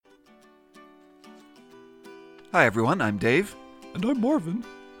Hi everyone, I'm Dave. And I'm Marvin.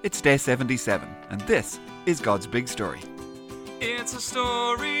 It's day 77, and this is God's Big Story. It's a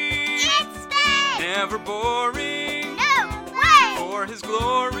story. It's big. Never boring. No way. For His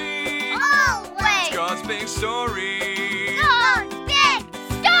glory. Always. It's God's big story. God's big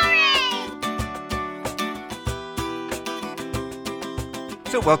story.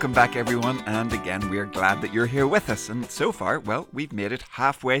 So welcome back everyone, and again we're glad that you're here with us. And so far, well, we've made it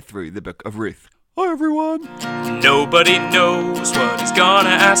halfway through the book of Ruth. Hi everyone. Nobody knows what he's gonna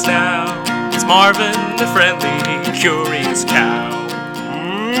ask now. It's Marvin, the friendly, curious cow.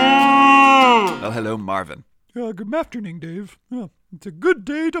 Well, hello Marvin. Good afternoon, Dave. It's a good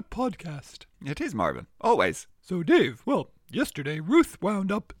day to podcast. It is Marvin, always. So, Dave, yesterday Ruth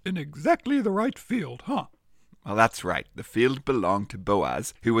wound up in exactly the right field, huh? Well, that's right. The field belonged to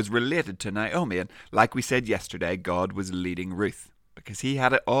Boaz, who was related to Naomi, and like we said yesterday, God was leading Ruth, because he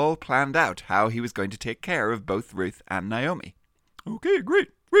had it all planned out how he was going to take care of both Ruth and Naomi. Okay, great.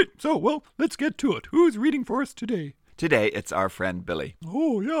 So, let's get to it. Who's reading for us today? Today, it's our friend Billy.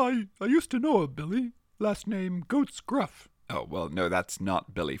 Oh, yeah, I used to know a Billy. Last name Goat Scruff. Oh, well, no, that's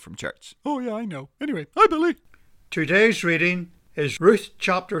not Billy from church. Oh, yeah, I know. Anyway, hi, Billy. Today's reading is Ruth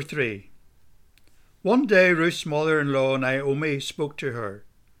chapter 3. One day Ruth's mother-in-law Naomi spoke to her.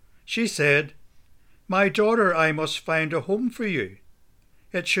 She said, "My daughter, I must find a home for you.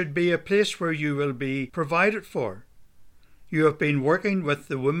 It should be a place where you will be provided for. You have been working with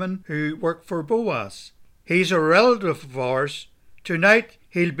the women who work for Boaz. He's a relative of ours. Tonight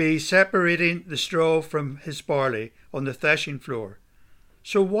he'll be separating the straw from his barley on the threshing floor.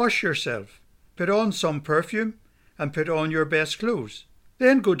 So wash yourself, put on some perfume, and put on your best clothes.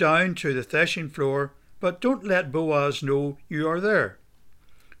 Then go down to the threshing floor, but don't let Boaz know you are there.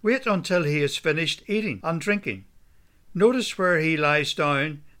 Wait until he is finished eating and drinking. Notice where he lies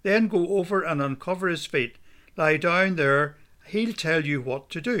down, then go over and uncover his feet. Lie down there, he'll tell you what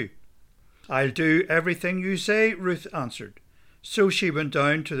to do." "I'll do everything you say," Ruth answered. So she went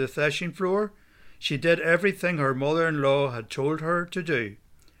down to the threshing floor. She did everything her mother-in-law had told her to do.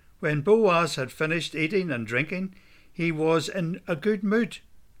 When Boaz had finished eating and drinking, he was in a good mood.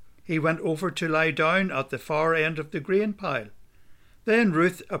 He went over to lie down at the far end of the grain pile. Then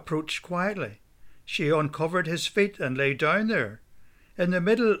Ruth approached quietly. She uncovered his feet and lay down there. In the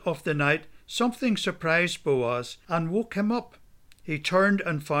middle of the night, something surprised Boaz and woke him up. He turned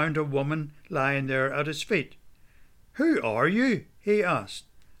and found a woman lying there at his feet. "Who are you?" he asked.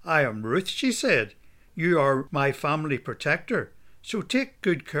 "I am Ruth," she said. "You are my family protector, so take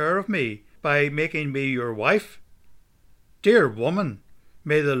good care of me by making me your wife." "Dear woman,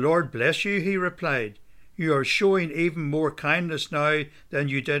 may the Lord bless you," he replied. "You are showing even more kindness now than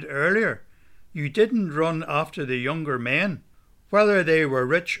you did earlier. You didn't run after the younger men, whether they were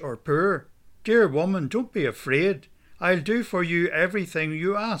rich or poor. Dear woman, don't be afraid. I'll do for you everything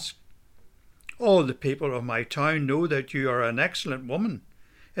you ask. All the people of my town know that you are an excellent woman.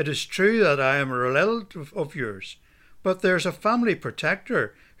 It is true that I am a relative of yours, but there's a family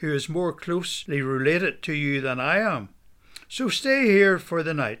protector who is more closely related to you than I am. So stay here for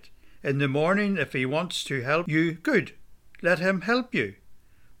the night. In the morning, if he wants to help you, good. Let him help you.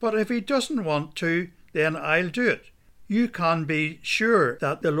 But if he doesn't want to, then I'll do it. You can be sure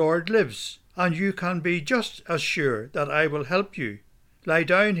that the Lord lives, and you can be just as sure that I will help you. Lie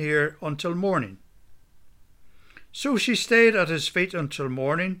down here until morning." So she stayed at his feet until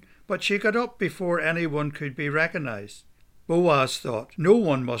morning, but she got up before anyone could be recognized. Boaz thought, no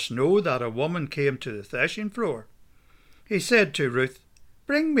one must know that a woman came to the threshing floor. He said to Ruth,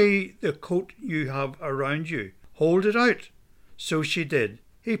 "Bring me the coat you have around you. Hold it out." So she did.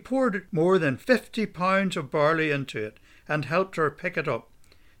 He poured more than 50 pounds of barley into it and helped her pick it up.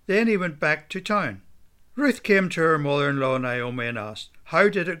 Then he went back to town. Ruth came to her mother-in-law Naomi and asked, "How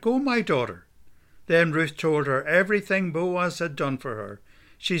did it go, my daughter?" Then Ruth told her everything Boaz had done for her.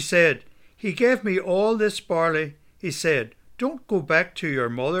 She said, "He gave me all this barley. He said, 'Don't go back to your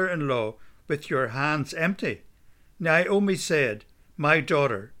mother-in-law with your hands empty.'" Naomi said, "My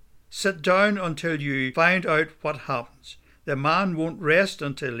daughter, sit down until you find out what happens. The man won't rest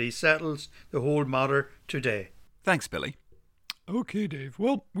until he settles the whole matter today." Thanks, Billy. Okay, Dave.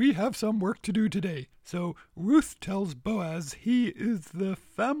 We have some work to do today. So Ruth tells Boaz he is the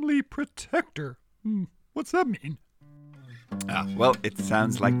family protector. What's that mean? Well, it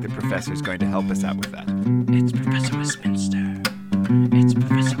sounds like the professor's going to help us out with that. It's Professor Westminster. It's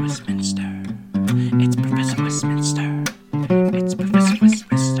Professor Westminster. It's Professor Westminster. It's Professor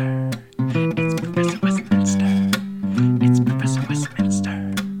Westminster. It's Professor Westminster. It's Professor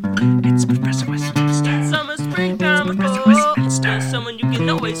Westminster. It's Professor Westminster. Summer, springtime, Professor Westminster. Someone you can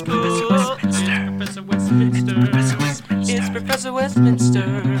always call. Professor Westminster. Professor Westminster. It's Professor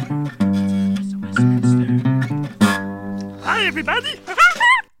Westminster. Hi, everybody.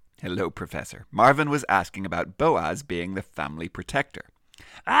 Hello, Professor. Marvin was asking about Boaz being the family protector.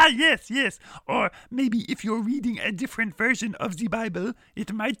 Yes. Or maybe if you're reading a different version of the Bible,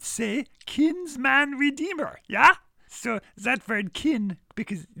 it might say kinsman redeemer, yeah? So that word kin,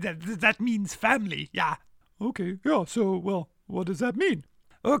 because that means family, yeah? Okay, yeah, so, well, what does that mean?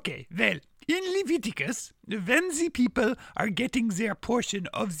 Okay, well, in Leviticus, when the people are getting their portion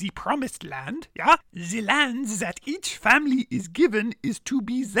of the promised land, yeah, the land that each family is given is to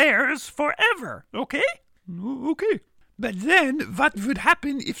be theirs forever, okay? Okay. But then, what would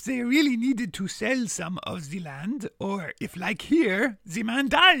happen if they really needed to sell some of the land, or if, like here, the man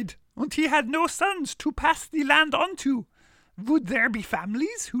died, and he had no sons to pass the land on to? Would there be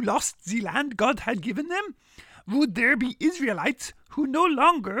families who lost the land God had given them? Would there be Israelites who no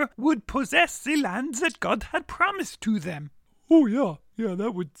longer would possess the land that God had promised to them? Oh, yeah,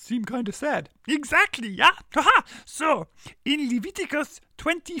 that would seem kind of sad. Exactly, yeah. So, in Leviticus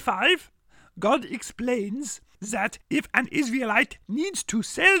 25, God explains that if an Israelite needs to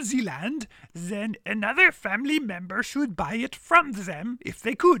sell the land, then another family member should buy it from them if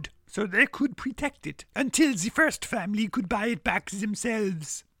they could, so they could protect it until the first family could buy it back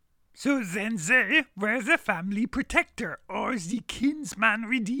themselves. So then they were the family protector, or the kinsman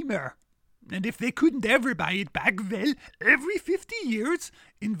redeemer. And if they couldn't ever buy it back, well, every 50 years,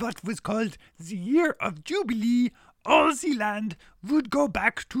 in what was called the Year of Jubilee, all the land would go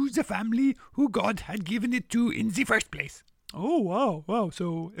back to the family who God had given it to in the first place. Oh, wow.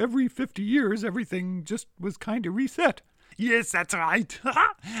 So every 50 years, everything just was kind of reset. Yes, that's right.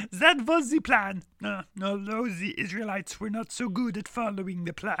 That was the plan. Although the Israelites were not so good at following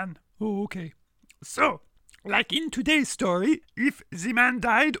the plan. Oh, okay. So, like in today's story, if the man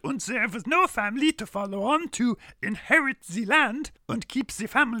died and there was no family to follow on to inherit the land and keep the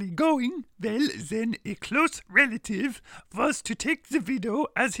family going, well, then a close relative was to take the widow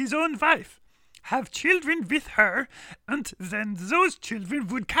as his own wife, have children with her, and then those children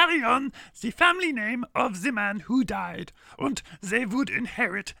would carry on the family name of the man who died, and they would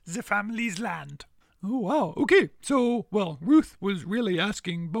inherit the family's land. Oh, wow. Okay, so, well, Ruth was really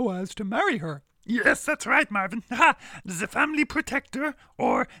asking Boaz to marry her. Yes, that's right, Marvin. The family protector,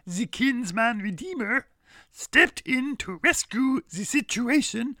 or the kinsman redeemer, stepped in to rescue the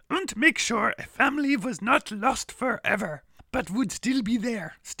situation and make sure a family was not lost forever, but would still be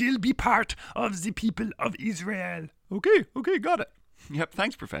there, still be part of the people of Israel. Okay, got it. Yep,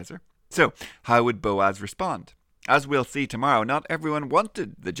 thanks, Professor. So, how would Boaz respond? As we'll see tomorrow, not everyone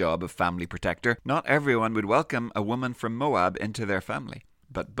wanted the job of family protector. Not everyone would welcome a woman from Moab into their family.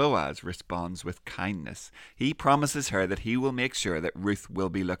 But Boaz responds with kindness. He promises her that he will make sure that Ruth will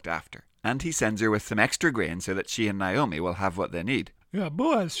be looked after. And he sends her with some extra grain so that she and Naomi will have what they need. Yeah,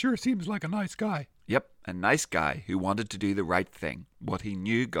 Boaz sure seems like a nice guy. Yep, a nice guy who wanted to do the right thing, what he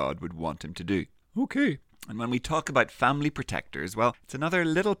knew God would want him to do. Okay. And when we talk about family protectors, well, it's another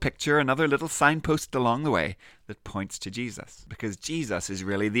little picture, another little signpost along the way that points to Jesus. Because Jesus is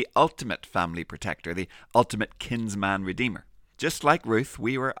really the ultimate family protector, the ultimate kinsman redeemer. Just like Ruth,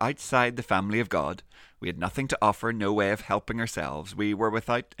 we were outside the family of God. We had nothing to offer, no way of helping ourselves. We were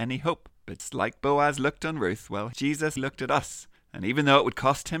without any hope. But it's like Boaz looked on Ruth, well, Jesus looked at us. And even though it would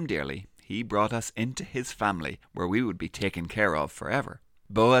cost him dearly, he brought us into his family where we would be taken care of forever.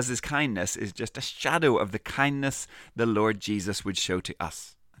 Boaz's kindness is just a shadow of the kindness the Lord Jesus would show to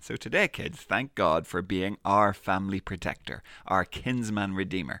us. So today, kids, thank God for being our family protector, our kinsman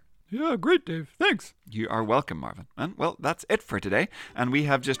redeemer. Yeah, great, Dave. Thanks. You are welcome, Marvin. And, well, that's it for today. And we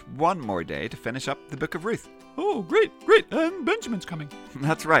have just one more day to finish up the book of Ruth. Oh, great. And Benjamin's coming.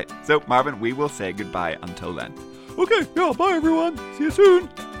 That's right. So, Marvin, we will say goodbye until then. Okay, yeah, bye, everyone. See you soon.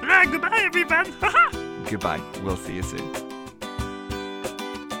 Goodbye, everyone. Goodbye. We'll see you soon.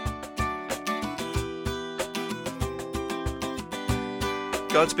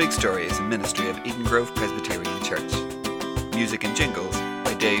 God's Big Story is a ministry of Eden Grove Presbyterian Church. Music and jingles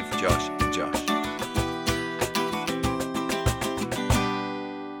by Dave Josh.